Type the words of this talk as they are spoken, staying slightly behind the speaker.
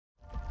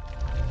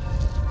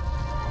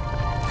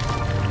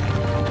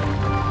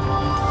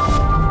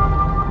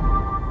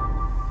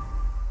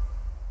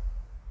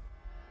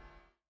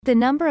The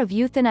number of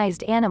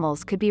euthanized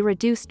animals could be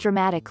reduced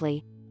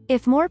dramatically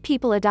if more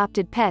people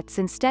adopted pets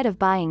instead of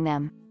buying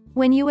them.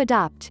 When you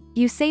adopt,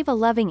 you save a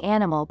loving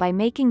animal by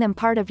making them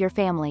part of your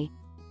family,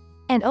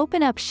 and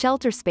open up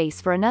shelter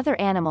space for another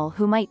animal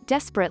who might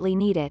desperately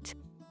need it.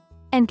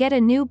 And get a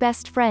new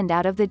best friend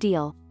out of the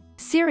deal.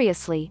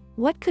 Seriously,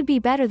 what could be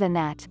better than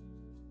that?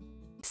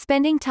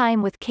 Spending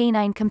time with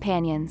canine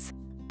companions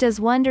does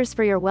wonders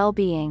for your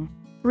well-being.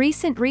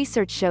 Recent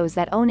research shows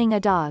that owning a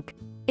dog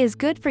is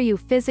good for you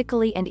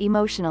physically and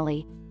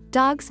emotionally.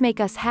 Dogs make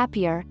us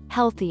happier,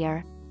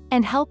 healthier,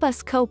 and help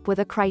us cope with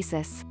a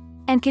crisis,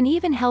 and can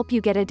even help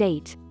you get a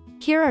date.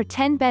 Here are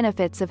 10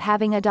 benefits of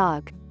having a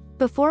dog.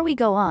 Before we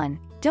go on,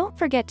 don't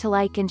forget to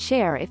like and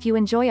share if you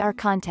enjoy our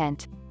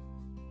content.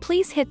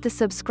 Please hit the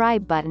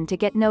subscribe button to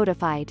get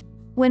notified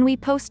when we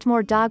post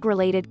more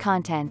dog-related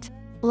content.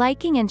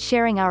 Liking and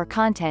sharing our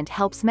content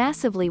helps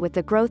massively with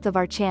the growth of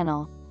our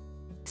channel,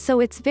 so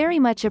it's very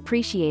much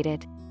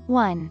appreciated.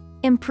 1.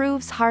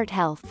 Improves heart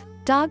health.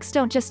 Dogs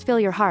don't just fill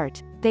your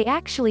heart, they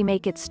actually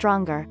make it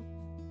stronger.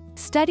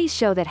 Studies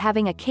show that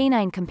having a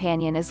canine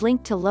companion is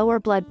linked to lower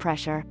blood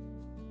pressure,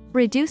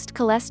 reduced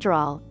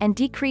cholesterol, and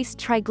decreased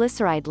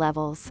triglyceride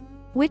levels,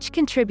 which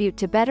contribute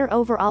to better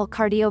overall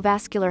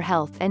cardiovascular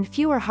health and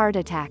fewer heart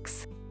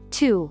attacks.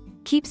 2.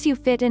 Keeps you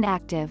fit and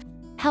active.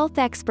 Health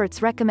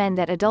experts recommend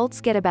that adults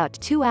get about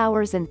 2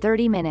 hours and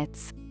 30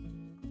 minutes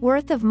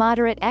worth of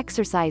moderate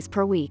exercise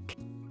per week.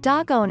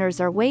 Dog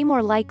owners are way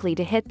more likely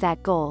to hit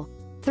that goal.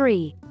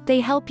 3. They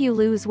help you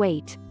lose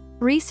weight.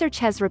 Research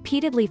has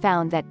repeatedly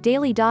found that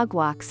daily dog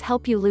walks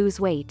help you lose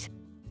weight,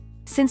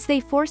 since they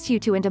force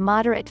you to into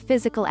moderate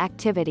physical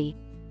activity.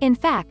 In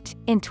fact,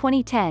 in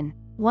 2010,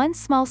 one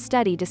small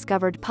study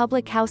discovered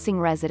public housing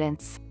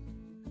residents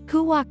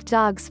who walked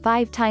dogs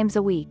 5 times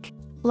a week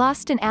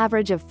lost an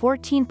average of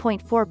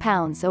 14.4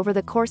 pounds over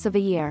the course of a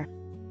year.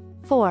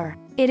 4.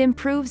 It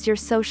improves your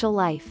social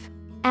life.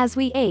 As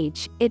we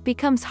age, it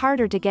becomes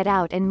harder to get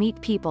out and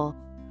meet people.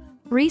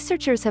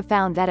 Researchers have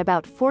found that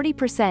about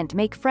 40%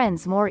 make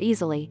friends more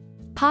easily,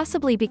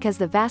 possibly because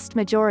the vast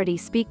majority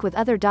speak with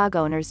other dog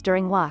owners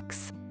during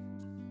walks.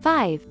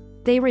 5.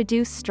 They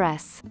reduce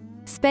stress.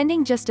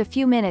 Spending just a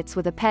few minutes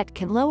with a pet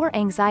can lower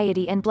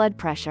anxiety and blood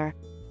pressure,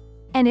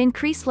 and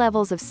increase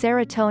levels of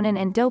serotonin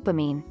and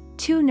dopamine,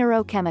 2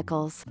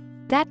 neurochemicals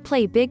that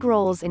play big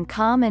roles in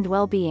calm and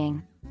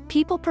well-being.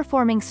 People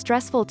performing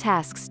stressful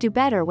tasks do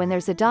better when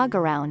there's a dog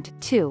around,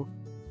 too.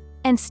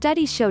 And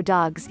studies show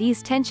dogs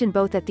ease tension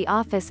both at the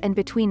office and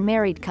between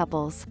married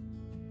couples.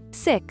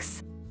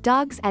 6.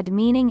 Dogs add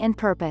meaning and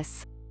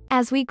purpose.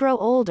 As we grow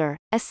older,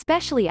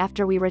 especially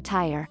after we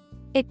retire,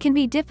 it can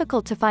be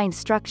difficult to find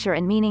structure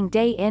and meaning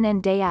day in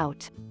and day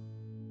out.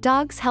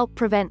 Dogs help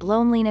prevent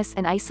loneliness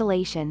and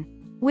isolation,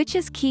 which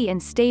is key in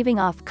staving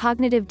off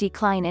cognitive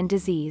decline and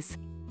disease.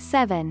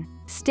 7.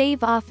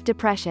 Stave off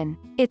depression.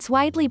 It's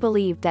widely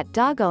believed that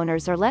dog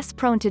owners are less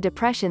prone to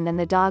depression than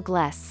the dog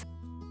less,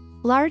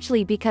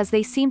 largely because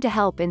they seem to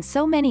help in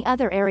so many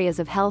other areas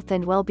of health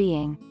and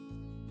well-being.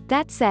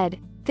 That said,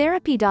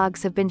 therapy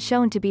dogs have been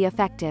shown to be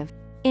effective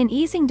in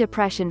easing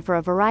depression for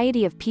a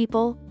variety of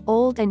people,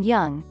 old and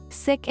young,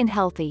 sick and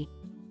healthy.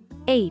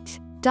 8.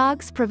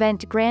 Dogs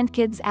prevent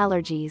grandkids'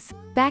 allergies.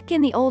 Back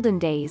in the olden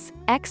days,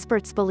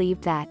 experts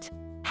believed that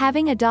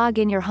having a dog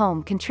in your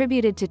home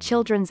contributed to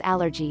children's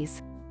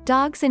allergies.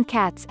 Dogs and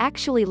cats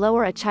actually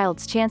lower a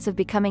child's chance of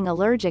becoming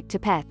allergic to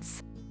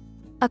pets,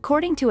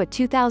 according to a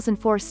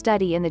 2004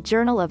 study in the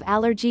Journal of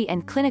Allergy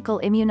and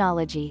Clinical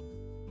Immunology.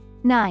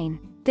 9.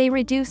 They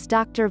reduce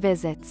doctor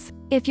visits.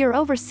 If you're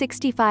over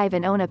 65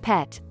 and own a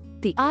pet,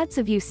 the odds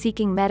of you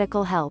seeking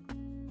medical help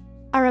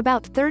are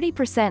about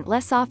 30%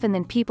 less often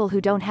than people who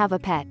don't have a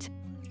pet.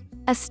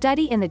 A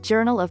study in the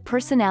Journal of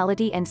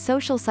Personality and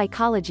Social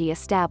Psychology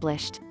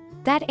established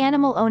that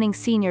animal-owning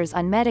seniors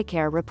on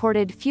Medicare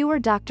reported fewer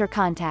doctor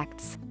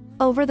contacts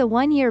over the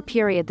 1-year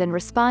period than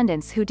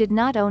respondents who did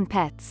not own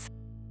pets.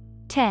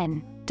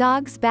 10.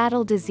 Dogs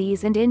battle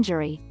disease and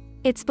injury.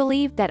 It's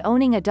believed that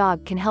owning a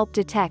dog can help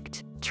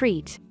detect,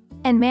 treat,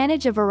 and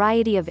manage a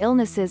variety of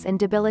illnesses and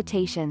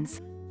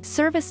debilitations.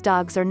 Service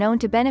dogs are known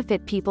to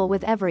benefit people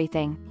with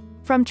everything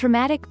from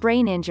traumatic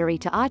brain injury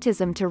to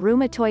autism to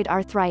rheumatoid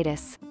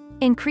arthritis,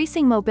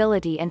 increasing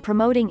mobility and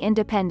promoting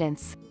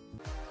independence.